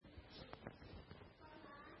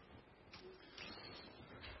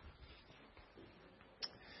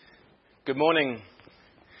Good morning.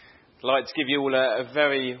 I'd like to give you all a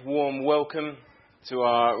very warm welcome to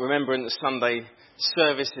our Remembrance Sunday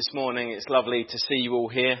service this morning. It's lovely to see you all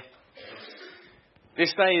here.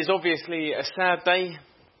 This day is obviously a sad day,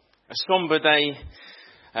 a sombre day,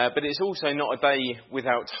 but it's also not a day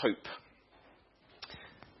without hope.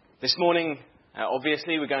 This morning,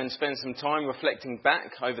 obviously, we're going to spend some time reflecting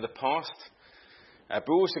back over the past, but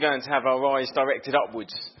we're also going to have our eyes directed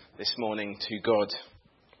upwards this morning to God.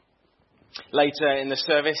 Later in the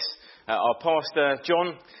service, our pastor,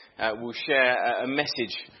 John, will share a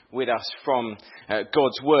message with us from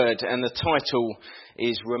God's Word, and the title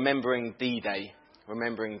is Remembering D-Day.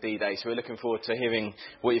 Remembering D-Day. So we're looking forward to hearing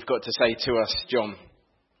what you've got to say to us, John.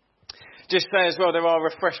 Just say as well, there are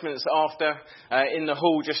refreshments after in the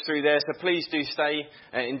hall just through there, so please do stay,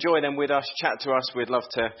 enjoy them with us, chat to us. We'd love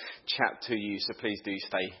to chat to you, so please do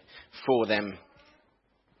stay for them.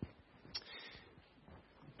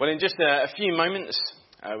 Well, in just a few moments,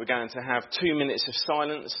 we're going to have 2 minutes of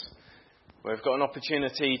silence, where we've got an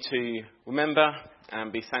opportunity to remember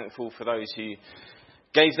and be thankful for those who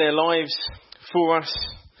gave their lives for us,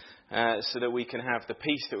 so that we can have the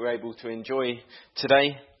peace that we're able to enjoy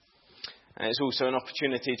today. And it's also an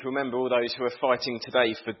opportunity to remember all those who are fighting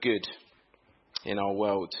today for good in our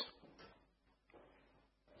world.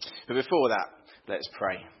 But before that, let's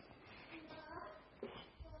pray.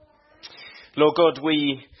 Lord God,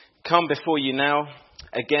 we come before you now,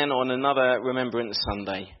 again on another Remembrance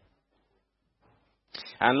Sunday.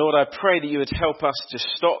 And Lord, I pray that you would help us to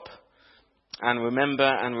stop and remember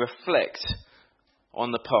and reflect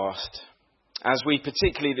on the past, as we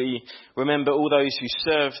particularly remember all those who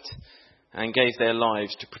served and gave their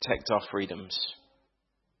lives to protect our freedoms.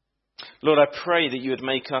 Lord, I pray that you would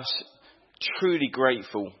make us truly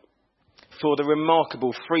grateful for the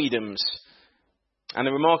remarkable freedoms and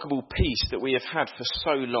the remarkable peace that we have had for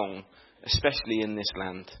so long, especially in this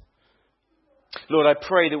land. Lord, I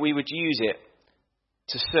pray that we would use it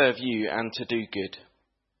to serve you and to do good.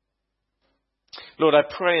 Lord, I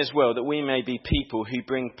pray as well that we may be people who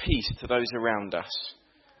bring peace to those around us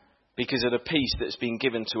because of the peace that's been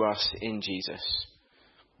given to us in Jesus.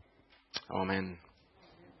 Amen.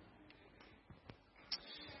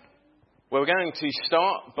 Well, we're going to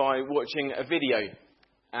start by watching a video.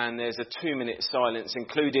 And there's a 2-minute silence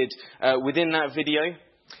included within that video.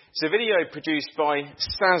 It's a video produced by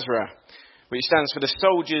SASRA, which stands for the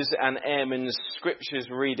Soldiers and Airmen's Scriptures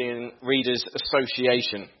Readers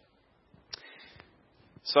Association.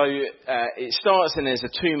 So it starts and there's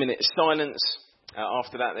a 2-minute silence.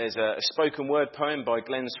 After that there's a spoken word poem by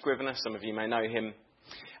Glenn Scrivener. Some of you may know him.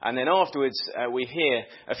 And then afterwards we hear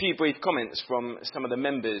a few brief comments from some of the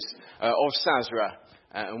members of SASRA.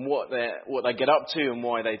 And what they get up to and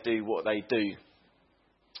why they do what they do.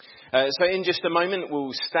 So in just a moment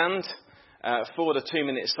we'll stand for the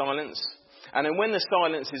 2-minute silence. And then when the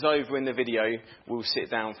silence is over in the video, we'll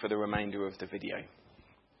sit down for the remainder of the video.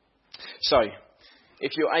 So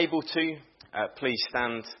if you're able to, please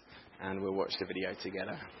stand and we'll watch the video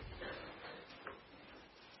together.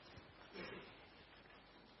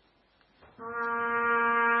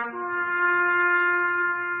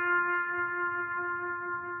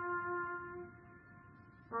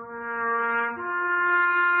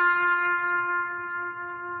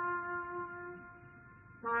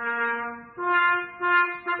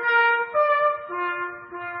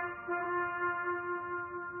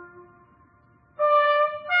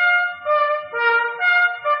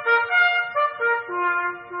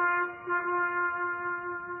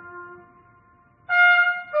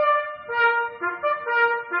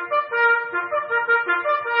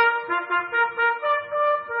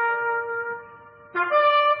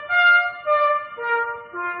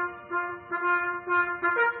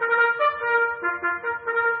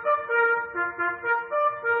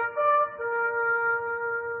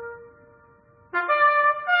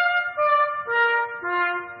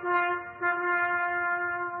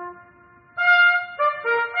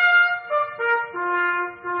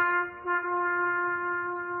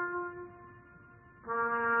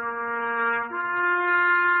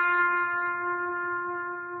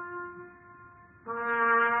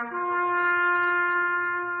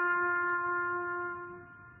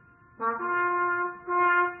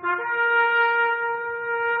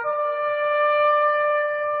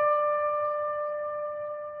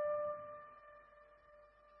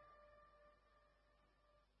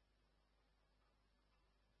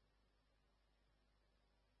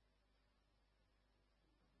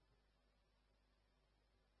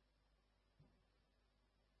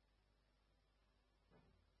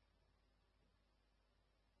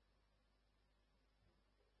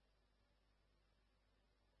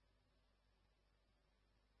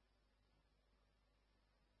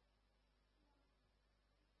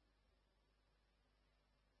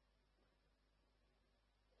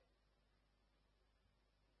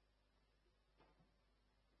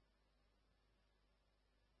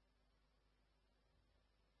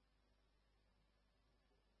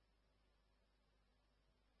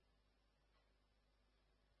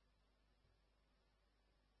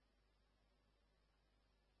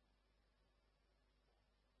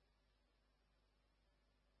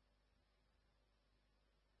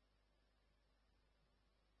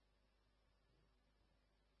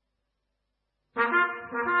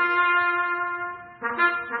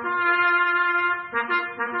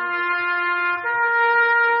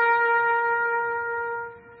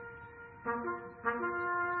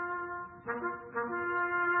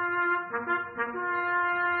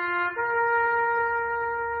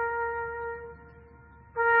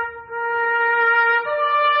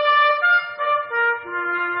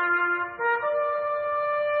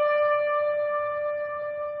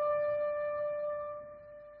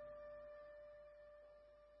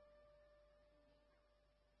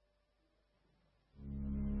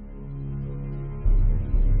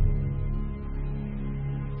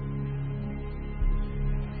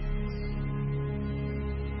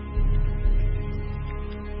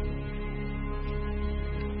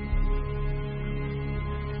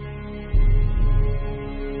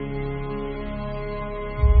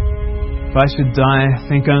 If I should die,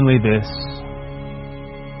 think only this.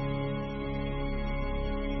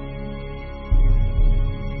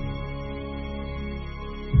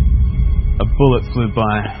 A bullet flew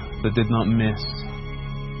by but did not miss.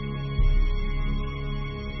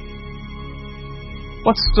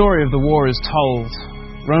 What story of the war is told?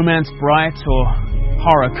 Romance bright or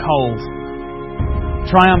horror cold?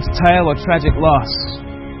 Triumph's tale or tragic loss?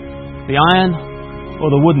 The iron or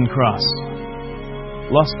the wooden cross?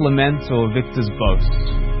 Lost lament or victor's boast?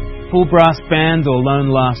 Full brass band or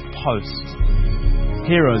lone last post?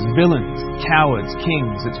 Heroes, villains, cowards,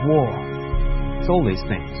 kings, it's war. It's all these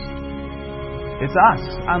things. It's us,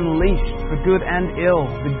 unleashed for good and ill,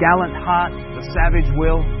 the gallant heart, the savage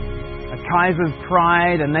will, a Kaiser's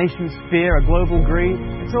pride, a nation's fear, a global greed.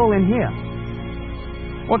 It's all in here.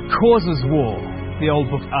 What causes war? The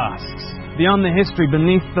old book asks. Beyond the history,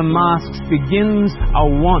 beneath the masks, begins a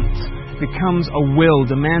want, becomes a will,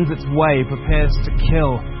 demands its way, prepares to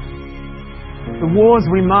kill. The wars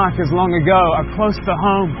we mark as long ago are close to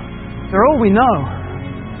home. They're all we know.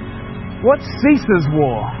 What ceases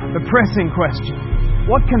war? The pressing question.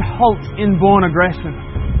 What can halt inborn aggression?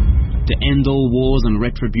 To end all wars and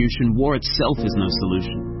retribution, war itself is no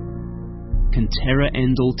solution. Can terror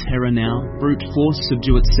end all terror now? Brute force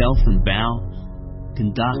subdue itself and bow?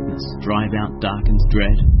 Can darkness drive out darkened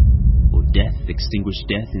dread? Or death extinguish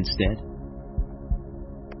death instead?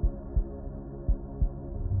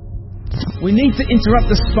 We need to interrupt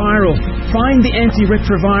the spiral, find the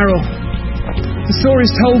antiretroviral. The story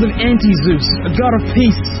is told of Anti-Zeus, a god of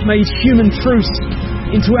peace, made human truce.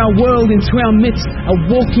 Into our world, into our midst, a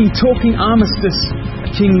walking, talking armistice. A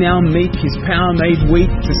king now meek, his power made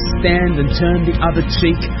weak, to stand and turn the other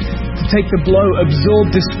cheek. To take the blow,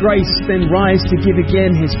 absorb disgrace, then rise to give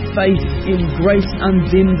again his faith in grace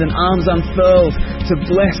undimmed and arms unfurled, to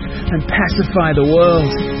bless and pacify the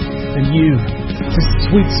world. And you, to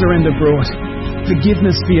sweet surrender brought,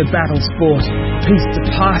 forgiveness for your battle sport, peace to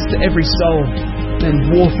pass to every soul,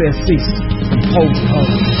 then warfare ceased from pole to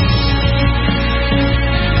pole.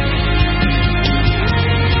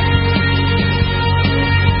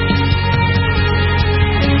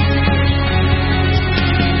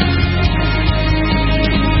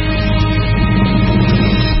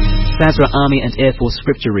 Basra Army and Air Force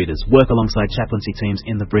scripture readers work alongside chaplaincy teams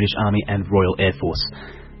in the British Army and Royal Air Force.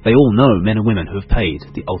 They all know men and women who have paid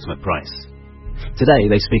the ultimate price. Today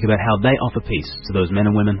they speak about how they offer peace to those men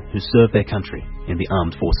and women who serve their country in the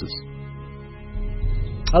armed forces.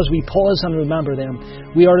 As we pause and remember them,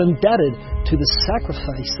 we are indebted to the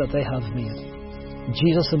sacrifice that they have made.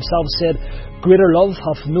 Jesus himself said, "Greater love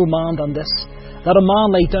hath no man than this, that a man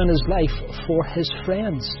lay down his life for his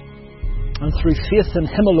friends." And through faith in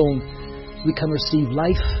him alone, we can receive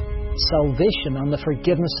life, salvation, and the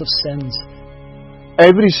forgiveness of sins.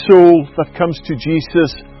 Every soul that comes to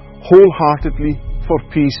Jesus wholeheartedly for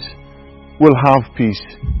peace will have peace.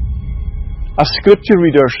 As scripture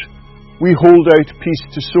readers, we hold out peace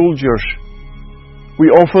to soldiers. We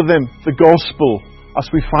offer them the gospel as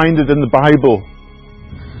we find it in the Bible.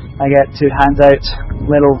 I get to hand out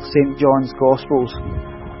little St. John's Gospels.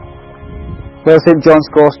 Little St. John's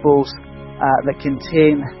Gospels that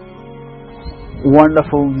contain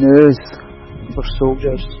wonderful news for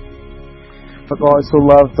soldiers. For God so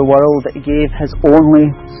loved the world that he gave his only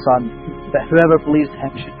Son, that whoever believes in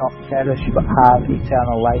him should not perish but have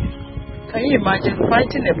eternal life. Can you imagine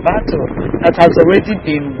fighting a battle that has already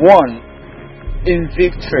been won in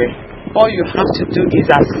victory? All you have to do is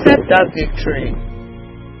accept that victory.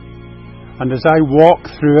 And as I walk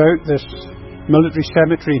throughout this military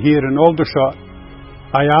cemetery here in Aldershot,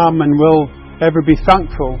 I am and will ever be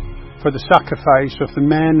thankful for the sacrifice of the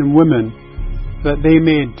men and women that they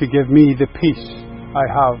made to give me the peace I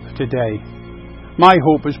have today. My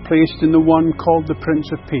hope is placed in the one called the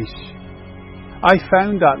Prince of Peace. I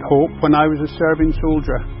found that hope when I was a serving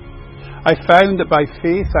soldier. I found that by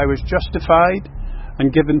faith I was justified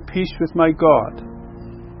and given peace with my God.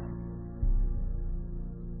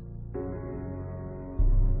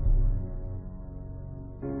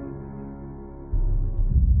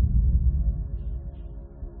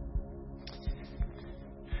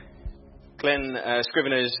 Glenn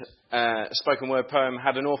Scrivener's spoken word poem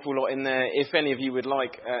had an awful lot in there. If any of you would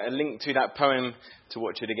like a link to that poem to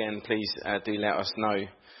watch it again, please do let us know.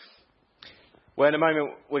 Well, in a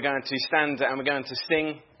moment we're going to stand and we're going to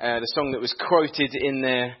sing the song that was quoted in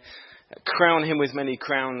there, "Crown him with many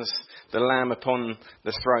crowns, the Lamb upon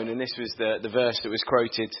the throne." And this was the verse that was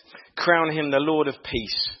quoted. "Crown him the Lord of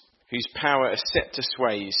peace, whose power a sceptre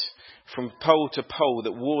sways, from pole to pole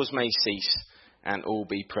that wars may cease, and all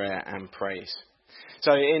be prayer and praise."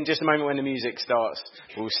 So in just a moment when the music starts,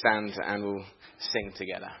 we'll stand and we'll sing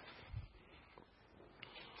together.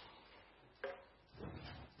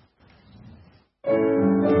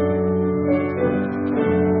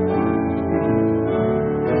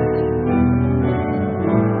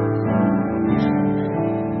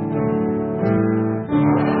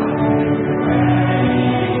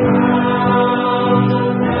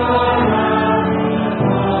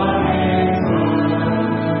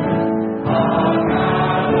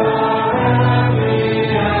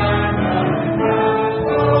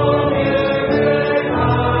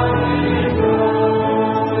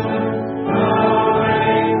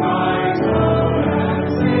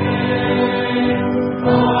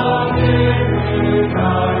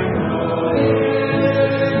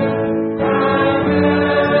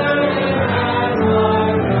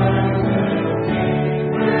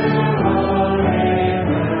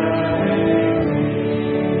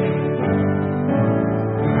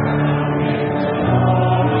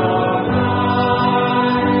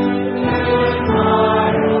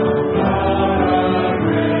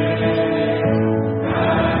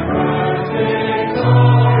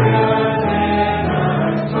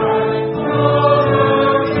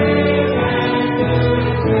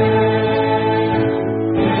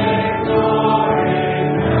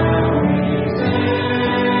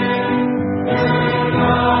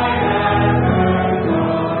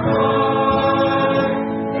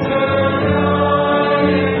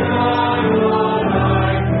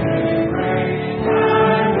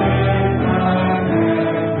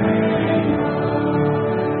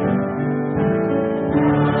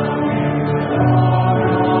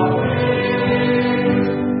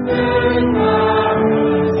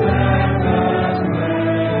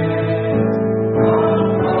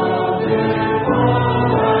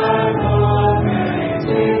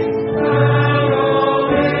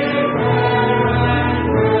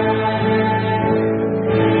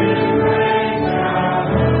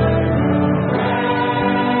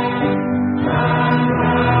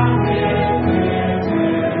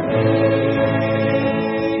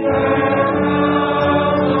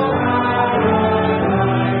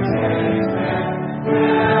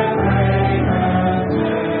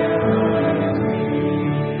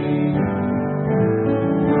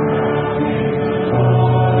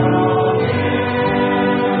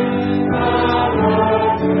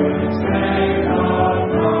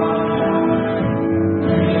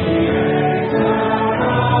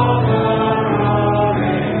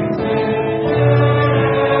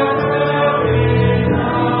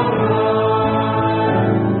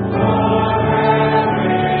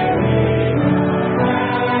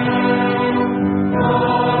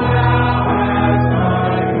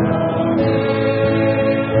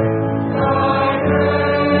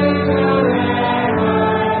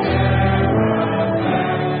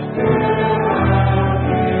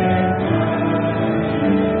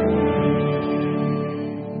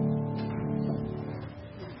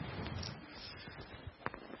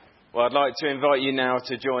 I'd like to invite you now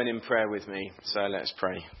to join in prayer with me. So let's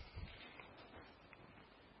pray.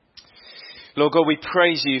 Lord God, we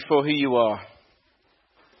praise you for who you are.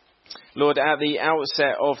 Lord, at the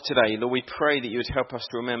outset of today, Lord, we pray that you would help us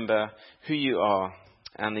to remember who you are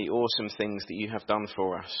and the awesome things that you have done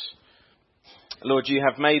for us. Lord, you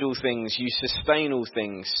have made all things, you sustain all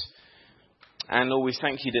things. And Lord, we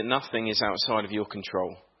thank you that nothing is outside of your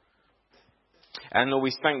control. And Lord,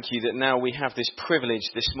 we thank you that now we have this privilege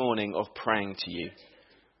this morning of praying to you.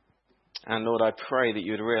 And Lord, I pray that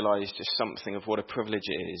you would realise just something of what a privilege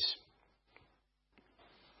it is.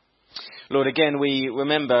 Lord, again, we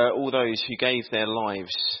remember all those who gave their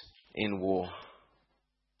lives in war.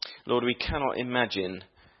 Lord, we cannot imagine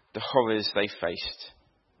the horrors they faced.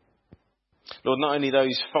 Lord, not only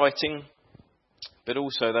those fighting, but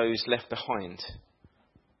also those left behind,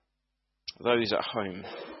 those at home.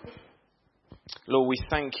 Lord, we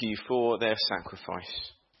thank you for their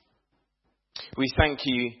sacrifice. We thank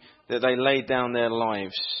you that they laid down their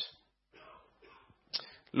lives.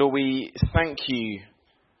 Lord, we thank you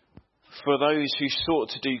for those who sought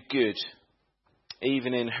to do good,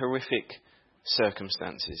 even in horrific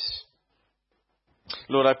circumstances.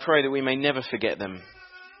 Lord, I pray that we may never forget them.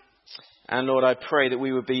 And Lord, I pray that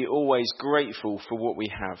we would be always grateful for what we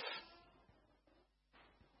have.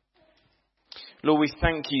 Lord, we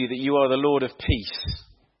thank you that you are the Lord of peace.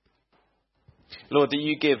 Lord, that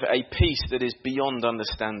you give a peace that is beyond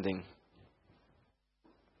understanding.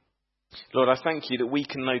 Lord, I thank you that we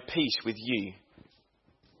can know peace with you.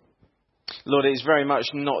 Lord, it is very much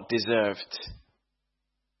not deserved.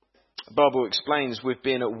 The Bible explains we've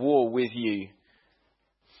been at war with you.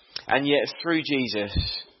 And yet through Jesus,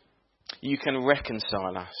 you can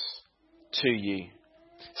reconcile us to you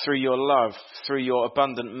through your love, through your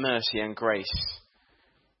abundant mercy and grace.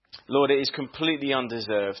 Lord, it is completely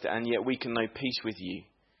undeserved, and yet we can know peace with you.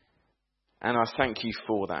 And I thank you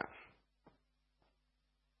for that.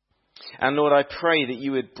 And Lord, I pray that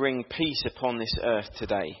you would bring peace upon this earth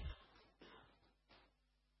today.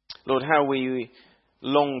 Lord, how we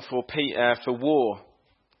long for war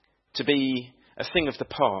to be a thing of the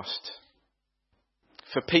past,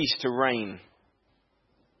 for peace to reign.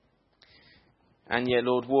 And yet,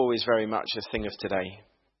 Lord, war is very much a thing of today.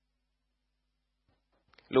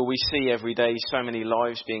 Lord, we see every day so many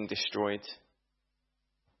lives being destroyed,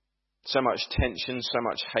 so much tension, so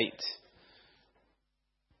much hate.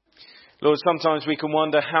 Lord, sometimes we can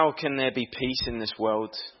wonder, how can there be peace in this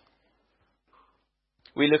world?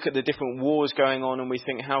 We look at the different wars going on and we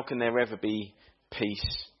think, how can there ever be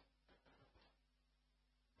peace?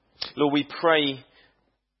 Lord, we pray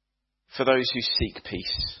for those who seek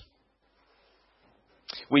peace.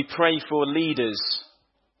 We pray for leaders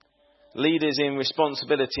in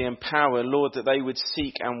responsibility and power, Lord, that they would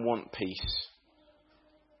seek and want peace.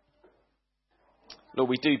 Lord,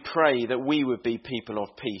 we do pray that we would be people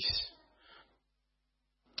of peace.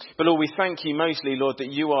 But Lord, we thank you mostly, Lord,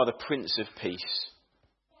 that you are the Prince of Peace.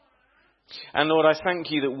 And Lord, I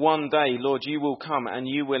thank you that one day, Lord, you will come and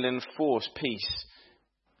you will enforce peace.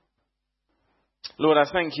 Lord, I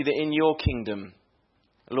thank you that in your kingdom,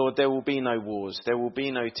 Lord, there will be no wars, there will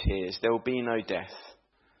be no tears, there will be no death.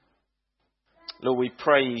 Lord, we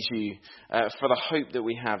praise you for the hope that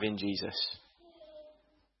we have in Jesus.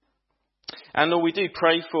 And Lord, we do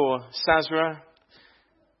pray for Sazra.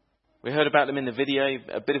 We heard about them in the video,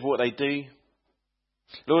 a bit of what they do.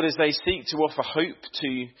 Lord, as they seek to offer hope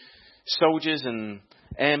to soldiers and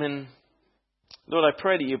airmen, Lord, I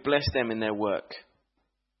pray that you bless them in their work.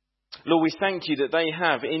 Lord, we thank you that they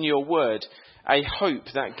have in your word a hope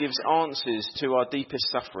that gives answers to our deepest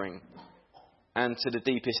suffering and to the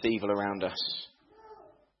deepest evil around us.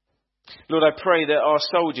 Lord, I pray that our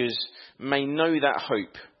soldiers may know that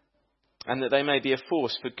hope and that they may be a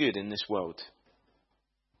force for good in this world.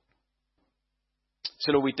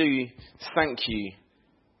 So, Lord, we do thank you,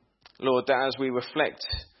 Lord, that as we reflect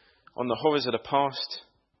on the horrors of the past,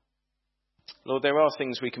 Lord, there are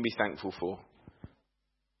things we can be thankful for.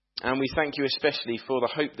 And we thank you especially for the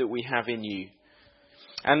hope that we have in you.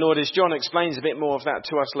 And Lord, as John explains a bit more of that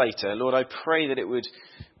to us later, Lord, I pray that it would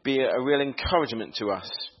be a real encouragement to us,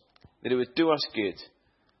 that it would do us good,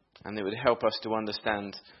 and that it would help us to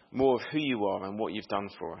understand more of who you are and what you've done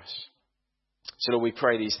for us. So Lord, we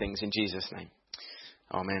pray these things in Jesus' name.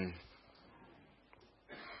 Amen.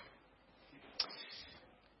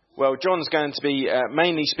 Well, John's going to be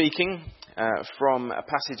mainly speaking from a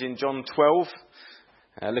passage in John 12,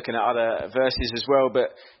 looking at other verses as well, but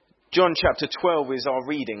John chapter 12 is our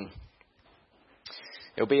reading.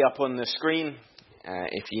 It'll be up on the screen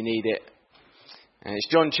if you need it. And it's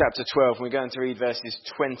John chapter 12, and we're going to read verses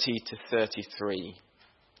 20 to 33.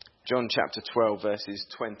 John chapter 12, verses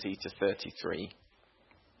 20 to 33.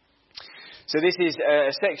 So this is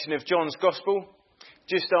a section of John's Gospel,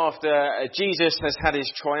 just after Jesus has had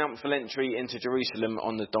his triumphal entry into Jerusalem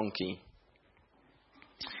on the donkey.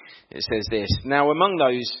 It says this: Now among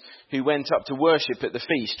those who went up to worship at the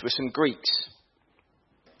feast were some Greeks.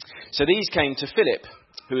 So these came to Philip,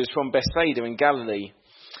 who was from Bethsaida in Galilee,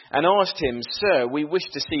 and asked him, Sir, we wish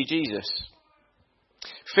to see Jesus.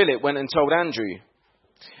 Philip went and told Andrew.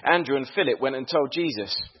 Andrew and Philip went and told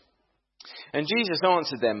Jesus. And Jesus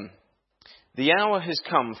answered them, The hour has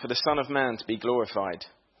come for the Son of Man to be glorified.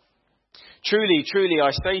 Truly, truly,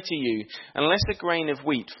 I say to you, unless a grain of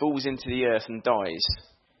wheat falls into the earth and dies,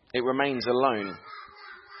 it remains alone.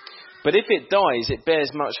 But if it dies, it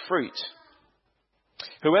bears much fruit.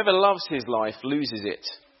 Whoever loves his life loses it,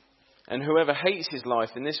 and whoever hates his life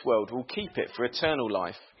in this world will keep it for eternal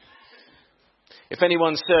life. If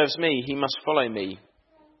anyone serves me, he must follow me.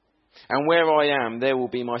 And where I am, there will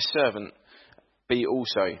be my servant be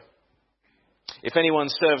also. If anyone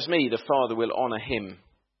serves me, the Father will honour him.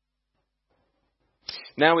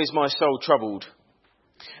 Now is my soul troubled.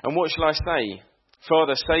 And what shall I say?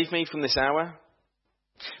 Father, save me from this hour?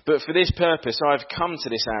 But for this purpose I have come to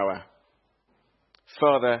this hour.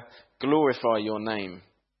 Father, glorify your name.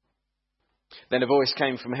 Then a voice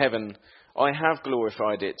came from heaven, I have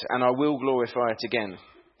glorified it, and I will glorify it again.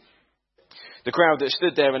 The crowd that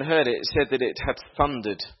stood there and heard it said that it had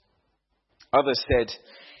thundered. Others said,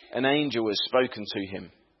 an angel has spoken to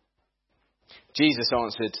him. Jesus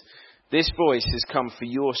answered, This voice has come for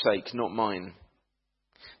your sake, not mine.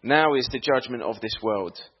 Now is the judgment of this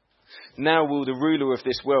world. Now will the ruler of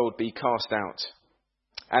this world be cast out.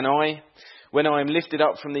 And I, when I am lifted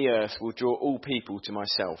up from the earth, will draw all people to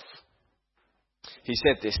myself." He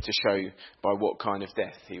said this to show by what kind of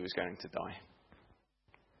death he was going to die.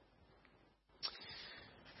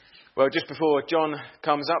 Well, just before John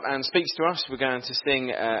comes up and speaks to us, we're going to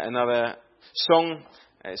sing another song.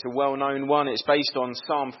 It's a well-known one. It's based on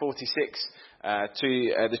Psalm 46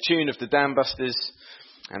 to the tune of the Dam Busters,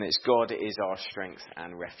 and it's "God is our strength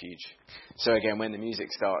and refuge." So again, when the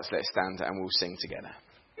music starts, let's stand and we'll sing together.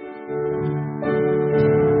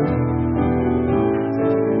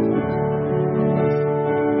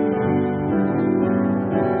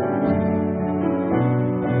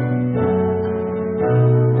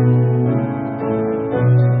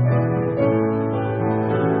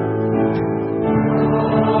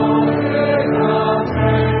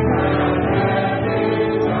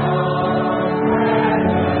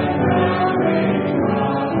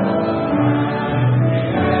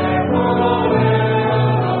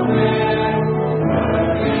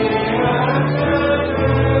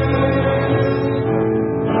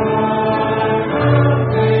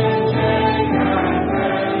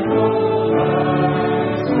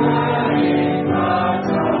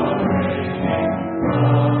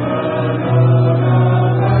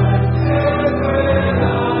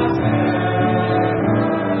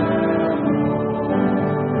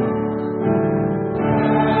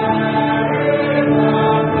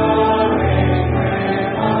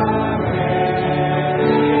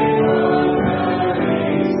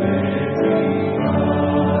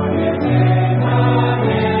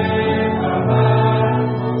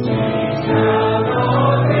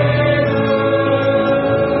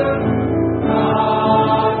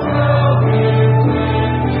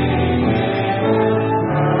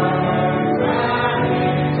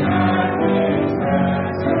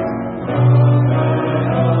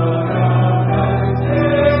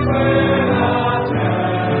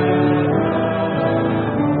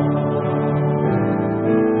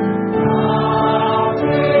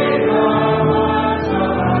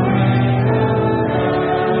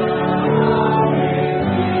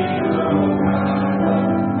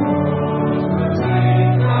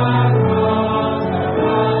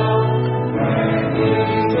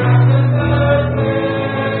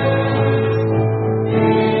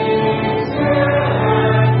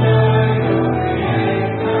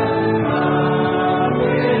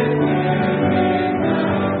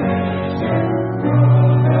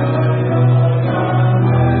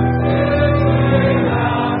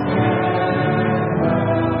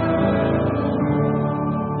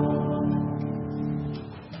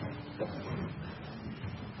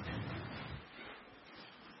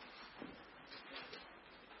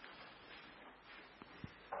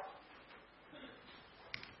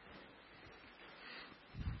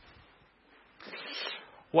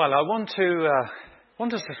 Well, I want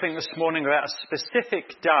us to think this morning about a specific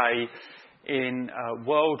day in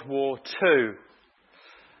World War II.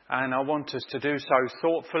 And I want us to do so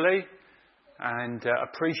thoughtfully and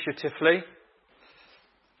appreciatively.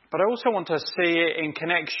 But I also want to see it in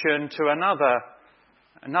connection to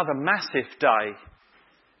another massive day,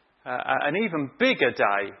 an even bigger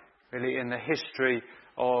day, really, in the history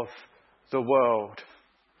of the world.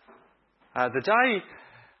 The day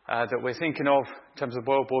that we're thinking of in terms of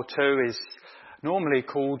World War II is normally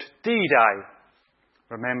called D-Day,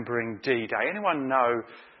 remembering D-Day. Anyone know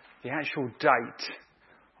the actual date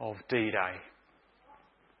of D-Day?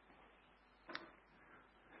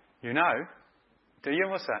 You know? Do you?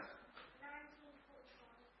 What's that?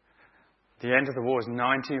 The end of the war was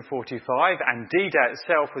 1945, and D-Day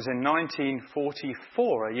itself was in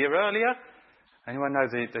 1944, a year earlier. Anyone know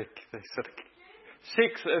the sort of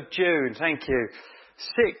 6th of June? Thank you.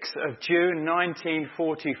 6th of June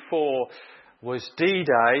 1944 was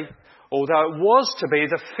D-Day, although it was to be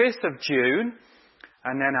the 5th of June,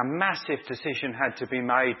 and then a massive decision had to be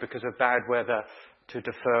made because of bad weather to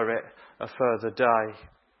defer it a further day.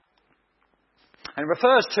 And it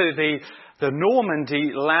refers to the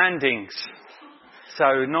Normandy landings.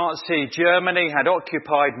 So Nazi Germany had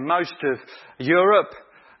occupied most of Europe.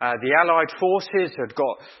 The Allied forces had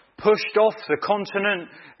got pushed off the continent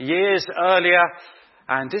years earlier.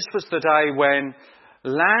 And this was the day when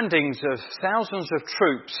landings of thousands of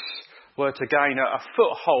troops were to gain a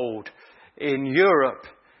foothold in Europe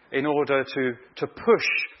in order to push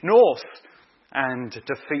north and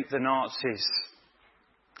defeat the Nazis.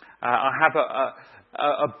 I have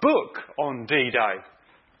a book on D-Day.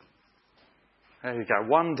 There you go,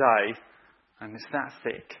 one day, and it's that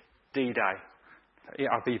thick, D-Day.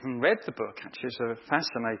 I've even read the book, actually. It's a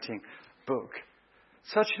fascinating book.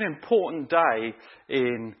 Such an important day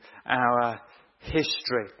in our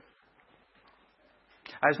history.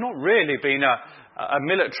 There's not really been a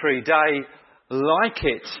military day like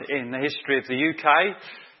it in the history of the UK,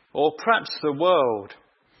 or perhaps the world.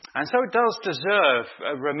 And so it does deserve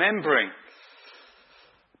remembering.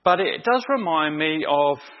 But it does remind me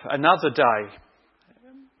of another day.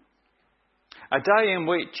 A day in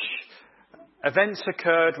which events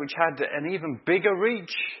occurred which had an even bigger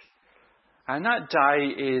reach. And that day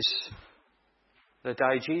is the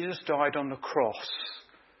day Jesus died on the cross.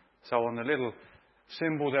 So on the little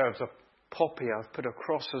symbol there of the poppy, I've put a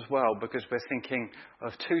cross as well, because we're thinking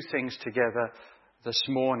of two things together this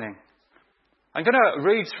morning. I'm going to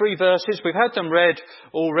read 3 verses. We've had them read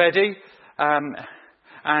already.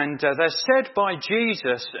 And they're said by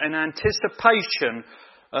Jesus in anticipation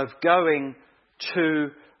of going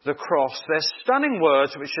to the cross. They're stunning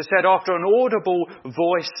words which are said after an audible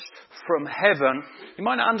voice from heaven. You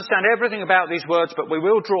might not understand everything about these words, but we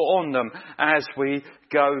will draw on them as we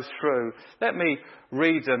go through. Let me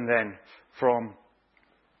read them then from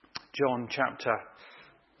John chapter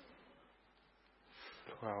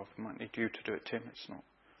 12. Might need you to do it, Tim. It's not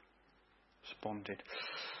responded.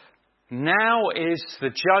 Now is the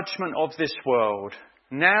judgment of this world.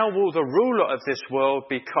 Now will the ruler of this world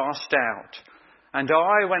be cast out. And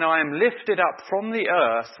I, when I am lifted up from the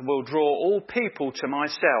earth, will draw all people to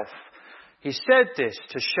myself. He said this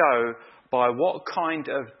to show by what kind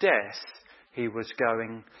of death he was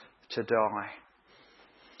going to die.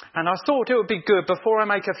 And I thought it would be good, before I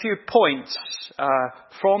make a few points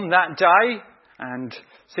from that day and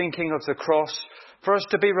thinking of the cross, for us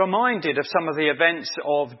to be reminded of some of the events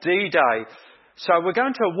of D-Day. So we're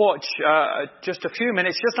going to watch just a few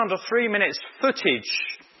minutes, just under 3 minutes footage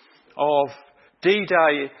of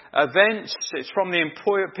D-Day events. It's from the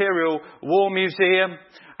Imperial War Museum,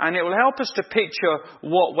 and it will help us to picture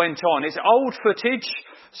what went on. It's old footage,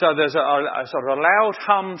 so there's a sort of a loud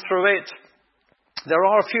hum through it. There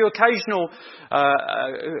are a few occasional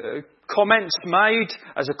comments made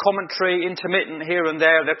as a commentary, intermittent here and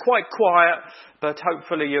there. They're quite quiet, but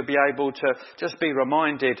hopefully you'll be able to just be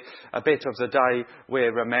reminded a bit of the day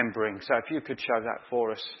we're remembering. So if you could show that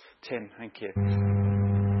for us, Tim. Thank you.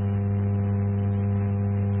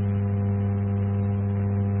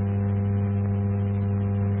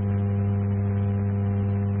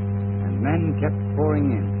 And men kept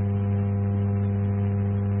pouring in.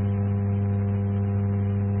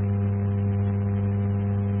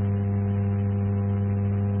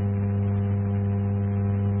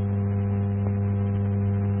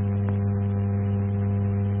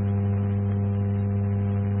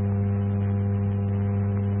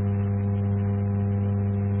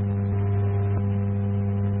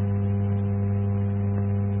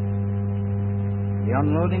 The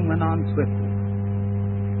unloading went on swiftly.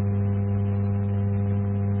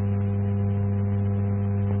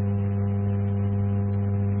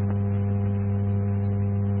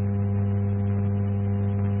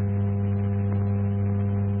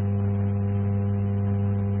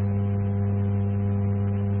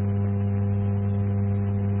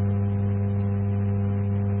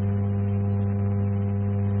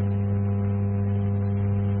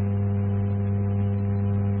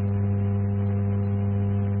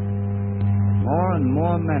 More and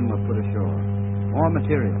more men were put ashore, more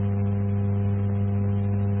material.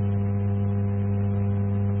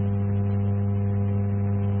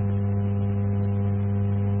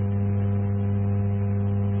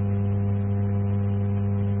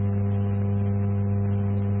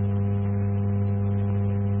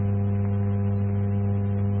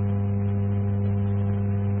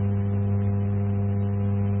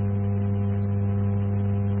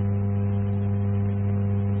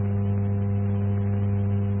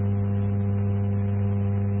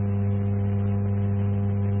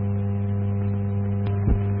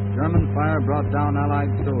 German fire brought down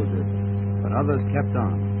Allied soldiers, but others kept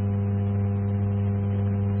on.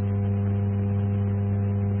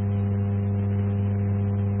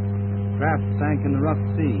 Craft sank in the rough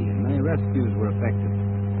sea, and many rescues were effected.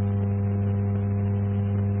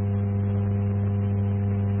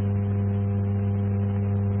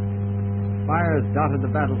 Fires dotted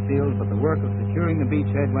the battlefield, but the work of securing the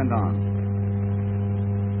beachhead went on.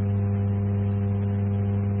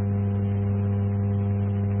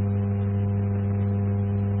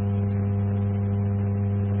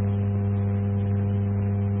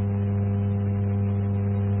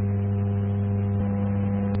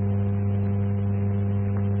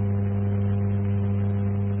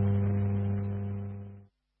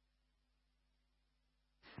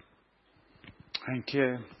 Thank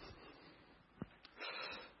you.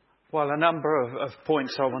 Well, a number of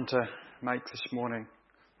points I want to make this morning.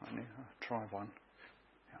 I'll try one.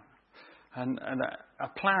 and a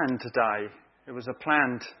planned day. It was a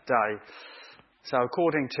planned day. So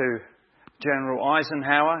according to General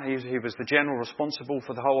Eisenhower, he was the general responsible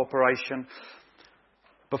for the whole operation.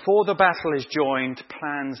 Before the battle is joined,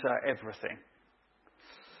 plans are everything.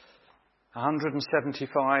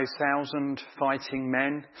 175,000 fighting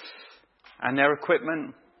men and their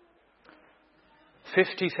equipment,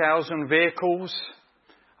 50,000 vehicles,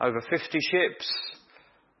 over 50 ships,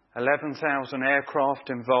 11,000 aircraft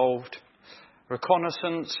involved,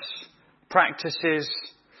 reconnaissance, practices,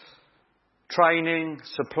 training,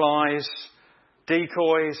 supplies,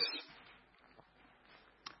 decoys.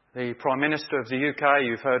 The Prime Minister of the UK,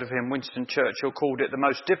 you've heard of him, Winston Churchill, called it the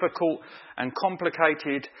most difficult and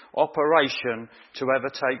complicated operation to ever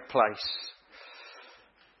take place.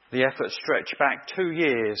 The effort stretched back 2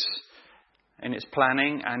 years in its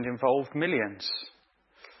planning and involved millions.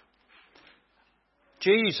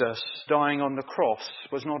 Jesus dying on the cross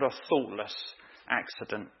was not a thoughtless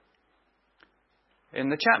accident. In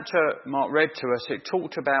the chapter Mark read to us, it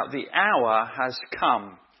talked about the hour has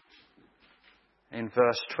come in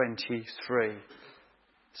verse 23.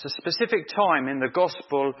 It's a specific time in the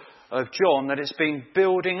Gospel of John that it's been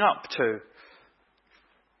building up to.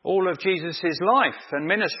 All of Jesus' life and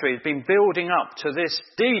ministry has been building up to this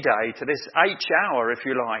D-Day, to this H hour, if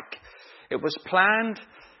you like. It was planned,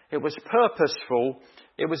 it was purposeful,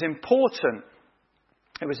 it was important,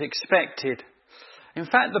 it was expected. In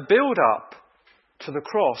fact, the build-up to the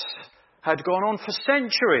cross had gone on for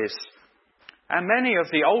centuries. And many of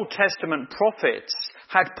the Old Testament prophets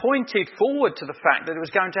had pointed forward to the fact that it was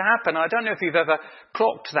going to happen. I don't know if you've ever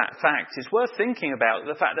clocked that fact. It's worth thinking about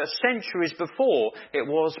the fact that centuries before it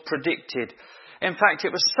was predicted. In fact,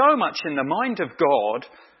 it was so much in the mind of God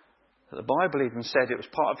that the Bible even said it was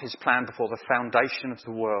part of his plan before the foundation of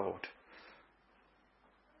the world.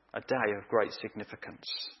 A day of great significance.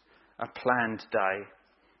 A planned day.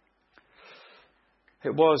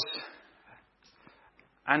 It was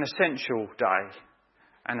an essential day.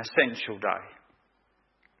 An essential day.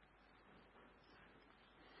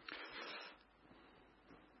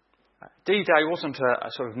 D-Day wasn't a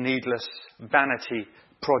sort of needless vanity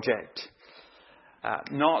project.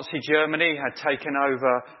 Nazi Germany had taken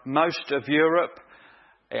over most of Europe.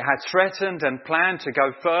 It had threatened and planned to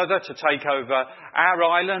go further, to take over our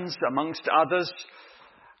islands, amongst others.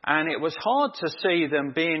 And it was hard to see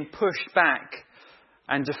them being pushed back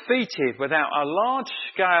and defeated without a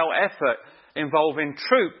large-scale effort involving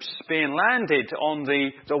troops being landed on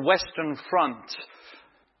the western front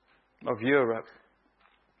of Europe.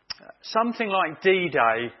 Something like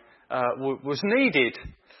D-Day was needed.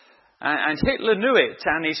 And Hitler knew it,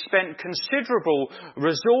 and he spent considerable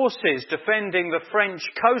resources defending the French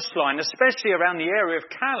coastline, especially around the area of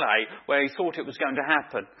Calais, where he thought it was going to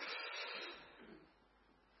happen.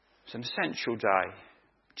 It's an essential day.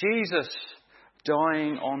 Jesus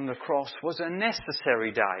dying on the cross was a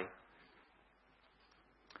necessary day.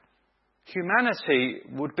 Humanity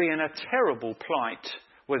would be in a terrible plight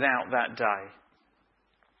without that day.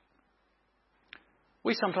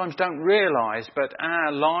 We sometimes don't realise, but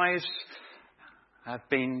our lives have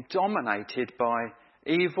been dominated by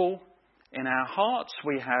evil. In our hearts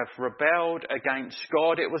we have rebelled against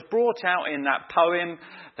God. It was brought out in that poem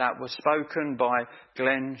that was spoken by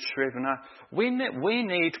Glenn Scrivener. We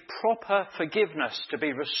need proper forgiveness to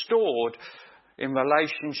be restored in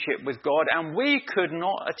relationship with God, and we could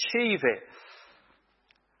not achieve it.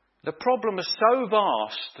 The problem is so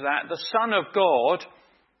vast that the Son of God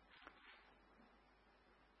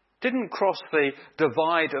didn't cross the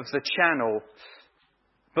divide of the channel,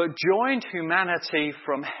 but joined humanity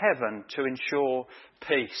from heaven to ensure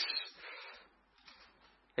peace.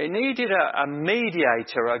 It needed a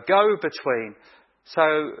mediator, a go-between,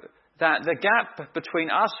 so that the gap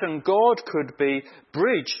between us and God could be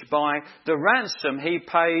bridged by the ransom he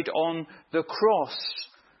paid on the cross.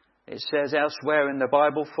 It says elsewhere in the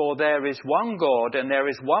Bible, "For there is one God and there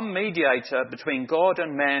is one mediator between God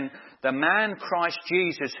and men, the man Christ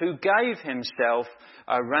Jesus, who gave himself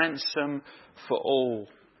a ransom for all."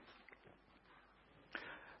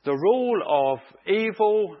 The rule of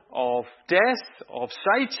evil, of death, of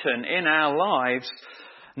Satan in our lives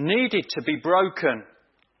needed to be broken.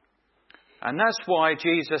 And that's why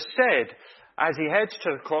Jesus said, as he heads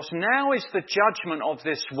to the cross, now is the judgment of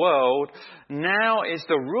this world, now is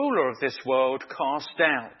the ruler of this world cast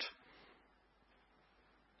out.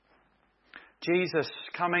 Jesus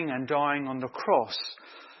coming and dying on the cross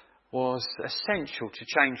was essential to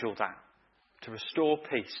change all that, to restore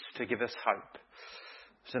peace, to give us hope.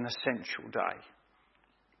 It was an essential day.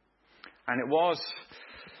 And it was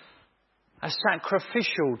a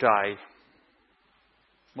sacrificial day,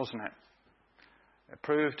 wasn't it? It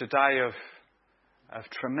proved a day of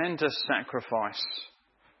tremendous sacrifice.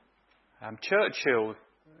 Churchill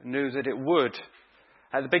knew that it would.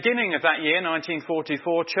 At the beginning of that year,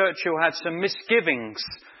 1944, Churchill had some misgivings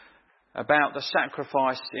about the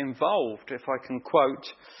sacrifice involved. If I can quote,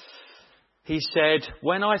 he said,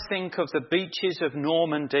 "When I think of the beaches of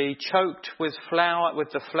Normandy choked with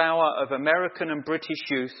the flower of American and British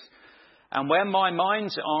youth, and when my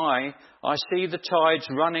mind's eye I see the tides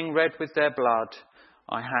running red with their blood,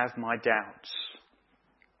 I have my doubts."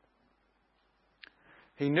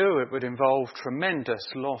 He knew it would involve tremendous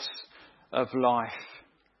loss of life.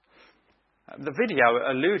 The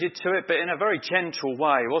video alluded to it, but in a very gentle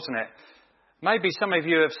way, wasn't it? Maybe some of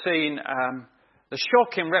you have seen the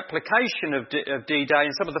shocking replication of D-Day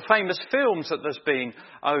in some of the famous films that there's been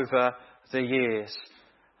over the years.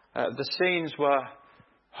 The scenes were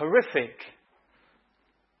horrific.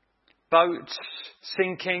 Boats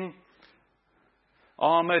sinking,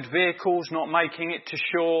 armoured vehicles not making it to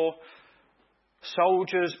shore,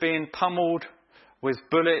 soldiers being pummeled with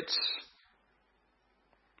bullets.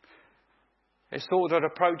 It's thought that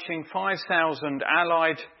approaching 5,000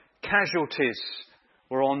 Allied casualties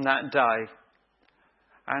were on that day.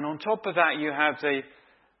 And on top of that, you have the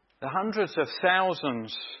hundreds of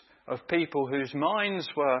thousands of people whose minds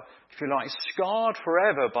were, if you like, scarred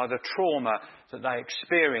forever by the trauma that they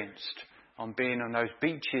experienced on being on those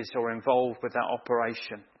beaches or involved with that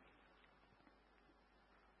operation.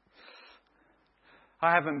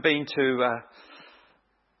 I haven't been to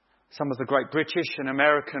some of the great British and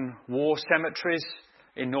American war cemeteries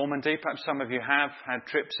in Normandy. Perhaps some of you have had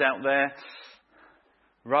trips out there.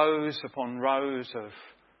 Rows upon rows of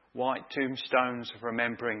white tombstones of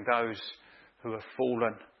remembering those who have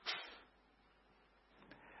fallen.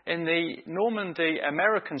 In the Normandy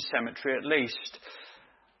American cemetery, at least,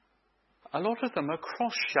 a lot of them are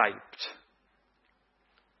cross-shaped.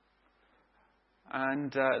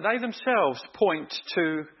 And they themselves point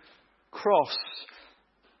to cross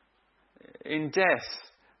in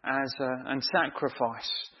death and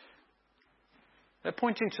sacrifice. They're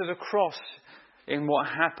pointing to the cross in what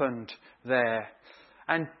happened there.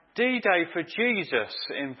 And D-Day for Jesus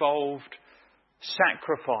involved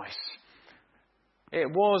sacrifice.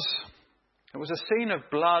 It was a scene of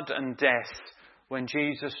blood and death when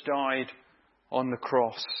Jesus died on the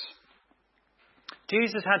cross.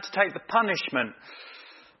 Jesus had to take the punishment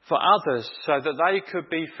for others so that they could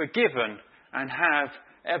be forgiven and have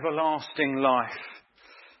everlasting life.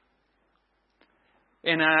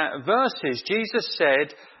 In our verses, Jesus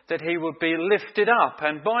said that he would be lifted up,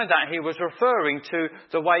 and by that he was referring to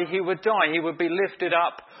the way he would die. He would be lifted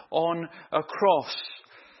up on a cross.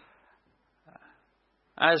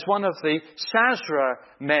 As one of the Sazra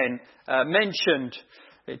men mentioned,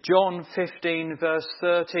 John 15 verse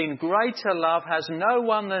 13, "Greater love has no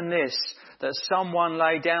one than this, that someone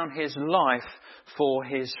lay down his life for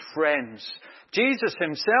his friends." Jesus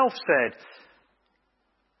himself said,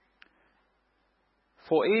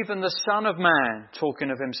 "For even the Son of Man,"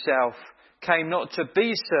 talking of himself, "came not to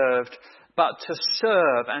be served, but to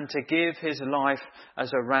serve and to give his life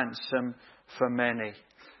as a ransom for many."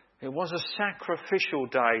 It was a sacrificial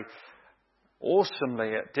day,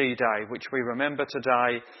 awesomely at D-Day, which we remember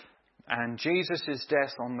today. And Jesus'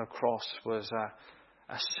 death on the cross was a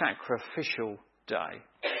sacrificial day.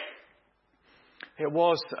 It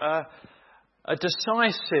was a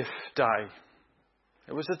decisive day.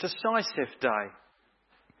 It was a decisive day.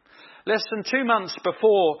 Less than 2 months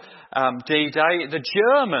before D-Day, the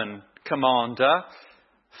German commander,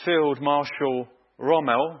 Field Marshal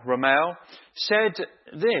Rommel, said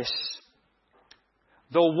this: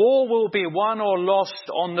 "The war will be won or lost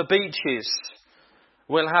on the beaches.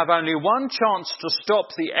 We'll have only one chance to stop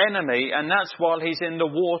the enemy, and that's while he's in the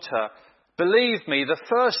water. Believe me, the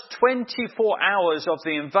first 24 hours of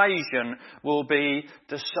the invasion will be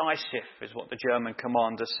decisive," is what the German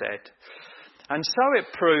commander said. And so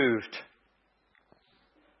it proved.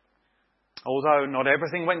 Although not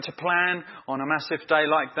everything went to plan on a massive day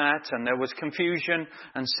like that, and there was confusion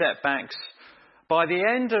and setbacks, by the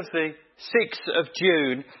end of the 6th of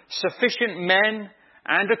June, sufficient men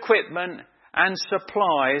and equipment and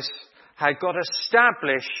supplies had got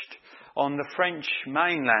established on the French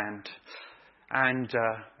mainland. And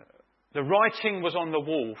the writing was on the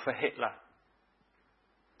wall for Hitler.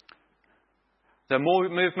 The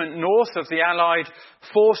movement north of the Allied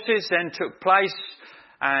forces then took place,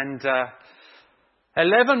 and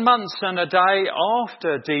 11 months and a day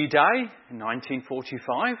after D-Day, in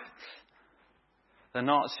 1945, the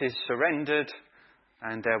Nazis surrendered,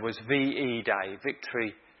 and there was VE Day,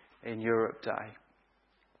 Victory in Europe Day.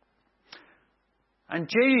 And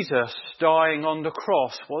Jesus dying on the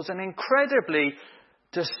cross was an incredibly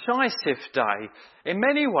decisive day. In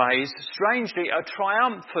many ways, strangely, a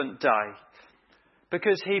triumphant day.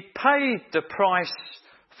 Because he paid the price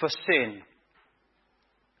for sin.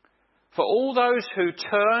 For all those who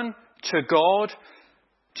turn to God,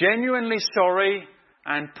 genuinely sorry,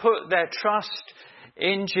 and put their trust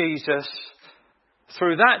in Jesus,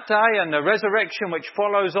 through that day and the resurrection which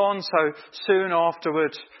follows on so soon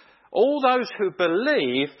afterwards, all those who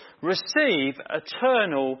believe receive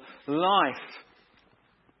eternal life.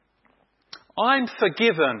 I'm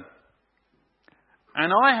forgiven,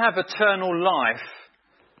 and I have eternal life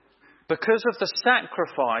because of the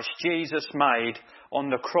sacrifice Jesus made on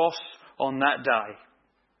the cross on that day.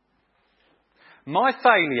 My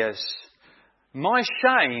failures, my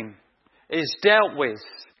shame is dealt with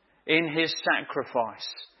in his sacrifice.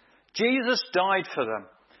 Jesus died for them.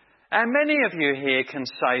 And many of you here can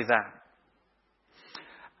say that.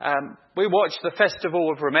 We watched the Festival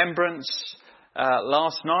of Remembrance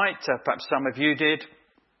last night. Perhaps some of you did.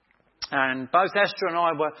 And both Esther and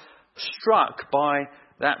I were struck by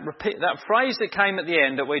that phrase that came at the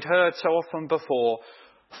end that we'd heard so often before.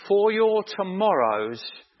 For your tomorrows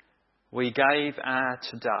we gave our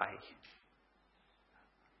today.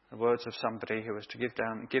 The words of somebody who was to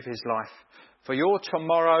give his life. For your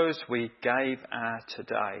tomorrows we gave our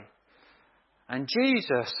today. And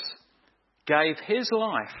Jesus gave his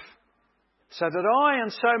life so that I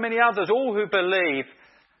and so many others, all who believe,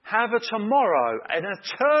 have a tomorrow, an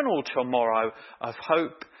eternal tomorrow of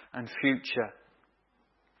hope and future.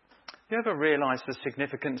 You ever realise the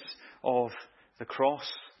significance of the cross?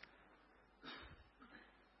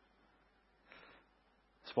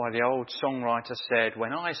 That's why the old songwriter said,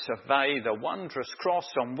 when I survey the wondrous cross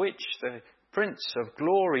on which the Prince of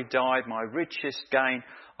Glory died, my richest gain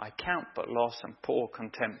I count but loss and pour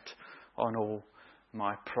contempt on all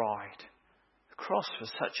my pride. The cross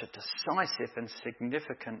was such a decisive and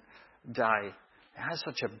significant day. It has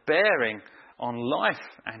such a bearing on life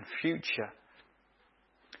and future.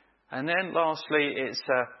 And then lastly, it's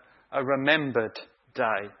a remembered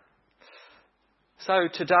day. So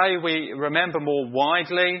today we remember more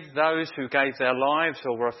widely those who gave their lives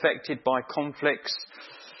or were affected by conflicts.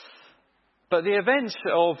 But the events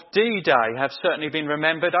of D-Day have certainly been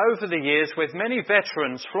remembered over the years, with many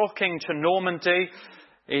veterans flocking to Normandy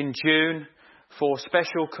in June for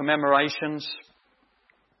special commemorations.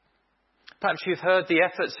 Perhaps you've heard the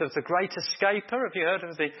efforts of the Great Escaper. Have you heard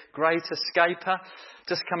of the Great Escaper?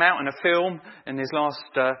 Just come out in a film in these last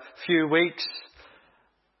few weeks.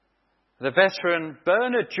 The veteran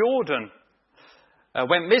Bernard Jordan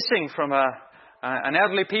went missing from an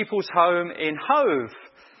elderly people's home in Hove.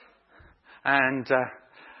 And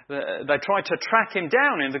they tried to track him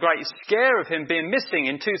down in the great scare of him being missing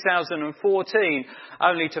in 2014,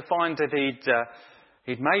 only to find that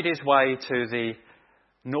he'd made his way to the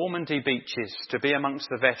Normandy beaches to be amongst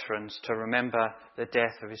the veterans to remember the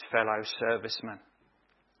death of his fellow servicemen.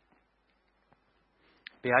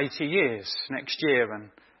 It'll be 80 years next year, and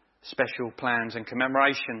special plans and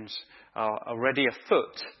commemorations are already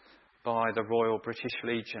afoot by the Royal British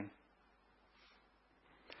Legion.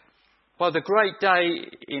 Well, the great day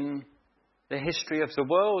in the history of the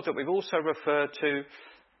world that we've also referred to,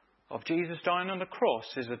 of Jesus dying on the cross,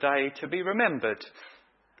 is a day to be remembered.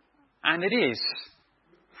 And it is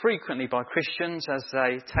frequently by Christians as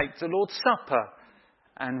they take the Lord's Supper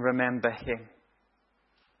and remember him.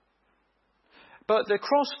 But the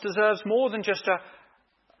cross deserves more than just a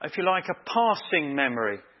passing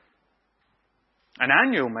memory, an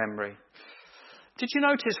annual memory. Did you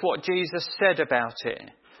notice what Jesus said about it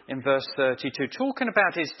in verse 32? Talking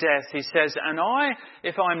about his death, he says, and I,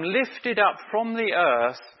 if I'm lifted up from the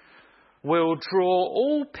earth, will draw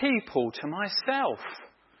all people to myself.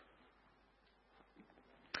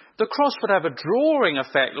 The cross would have a drawing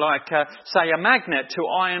effect like, say, a magnet to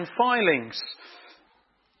iron filings.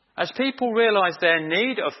 As people realise their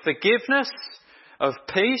need of forgiveness, of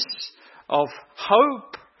peace, of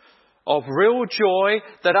hope, of real joy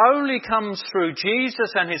that only comes through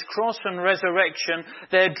Jesus and his cross and resurrection,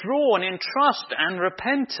 they're drawn in trust and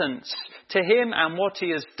repentance to him and what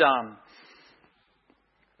he has done.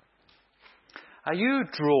 Are you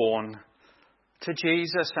drawn to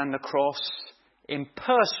Jesus and the cross in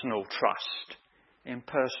personal trust? In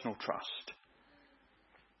personal trust.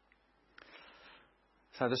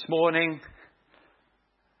 So this morning,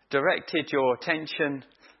 directed your attention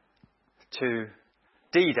to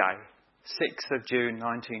D-Day, 6th of June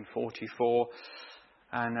 1944,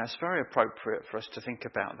 and it's very appropriate for us to think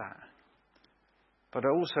about that. But I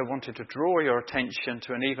also wanted to draw your attention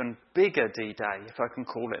to an even bigger D-Day, if I can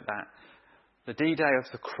call it that, the D-Day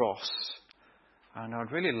of the cross. And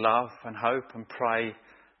I'd really love and hope and pray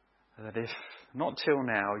that if not till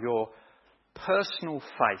now, your personal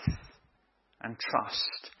faith and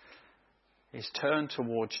trust is turned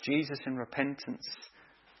towards Jesus in repentance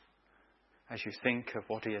as you think of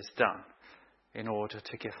what he has done in order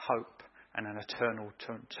to give hope and an eternal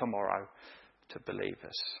tomorrow to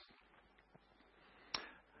believers.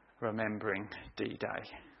 Remembering D-Day.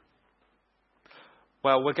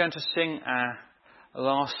 Well, we're going to sing our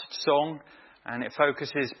last song, and it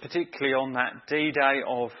focuses particularly on that D-Day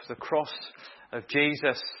of the cross of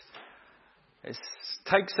Jesus. It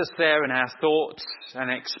takes us there in our thoughts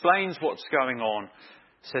and explains what's going on. It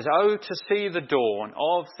says, "Oh, to see the dawn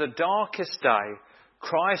of the darkest day,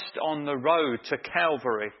 Christ on the road to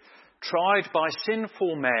Calvary, tried by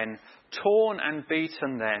sinful men, torn and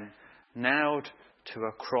beaten then, nailed to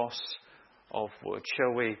a cross of wood."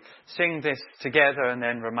 Shall we sing this together and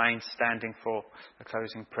then remain standing for a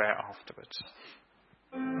closing prayer afterwards?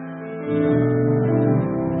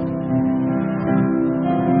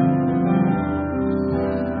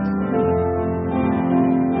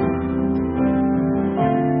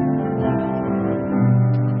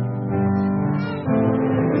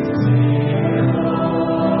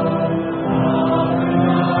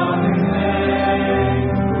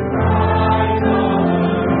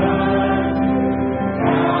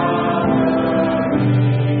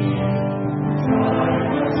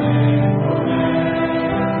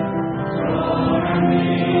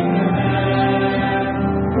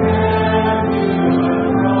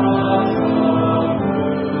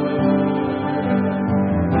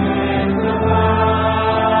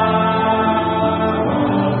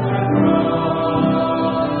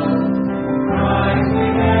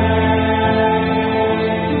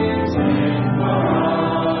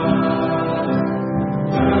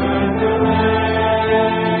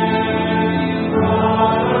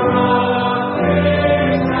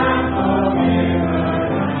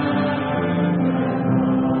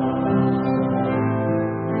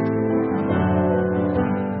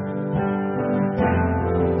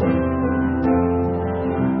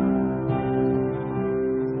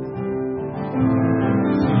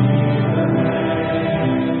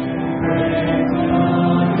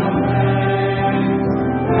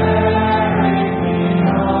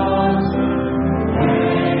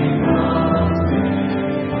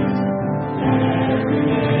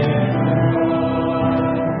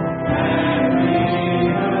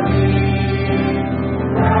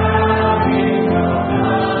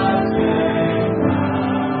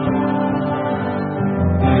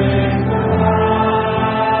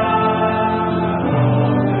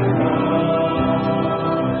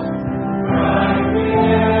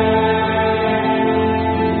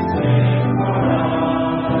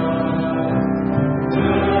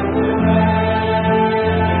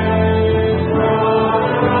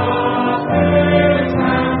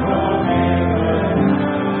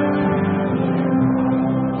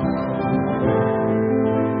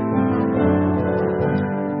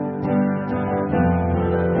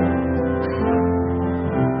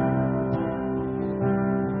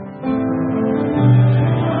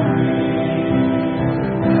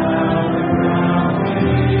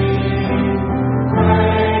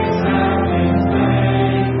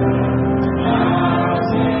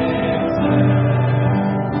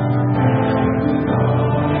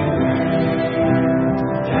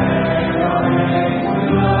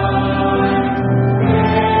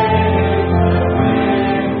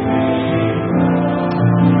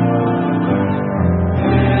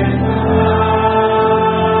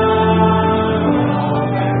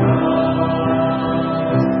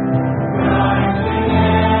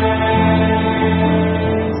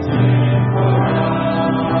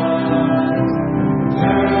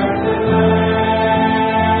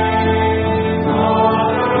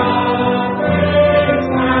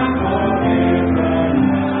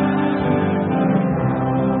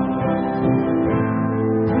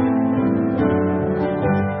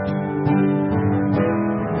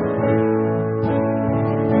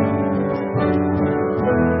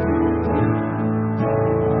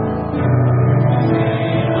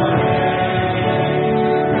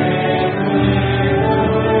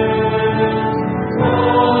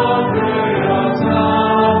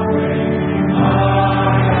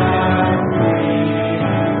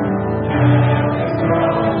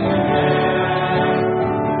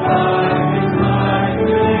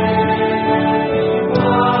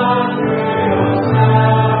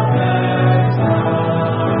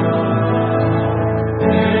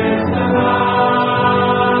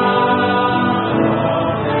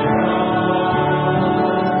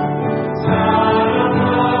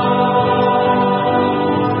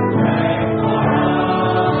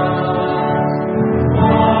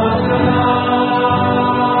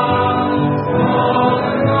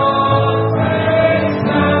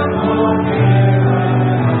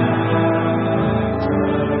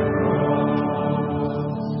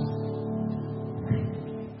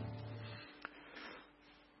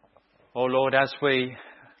 Lord, as we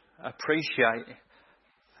appreciate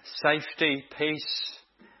safety, peace,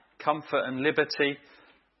 comfort and liberty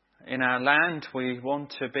in our land, we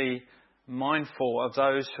want to be mindful of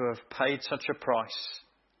those who have paid such a price.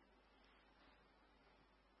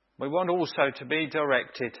 We want also to be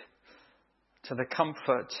directed to the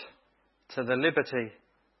comfort, to the liberty,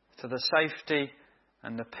 to the safety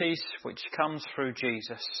and the peace which comes through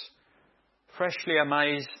Jesus. Freshly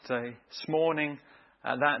amazed this morning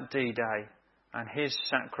at that D-Day and his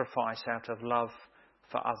sacrifice out of love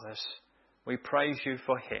for others. We praise you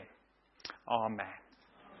for him. Amen.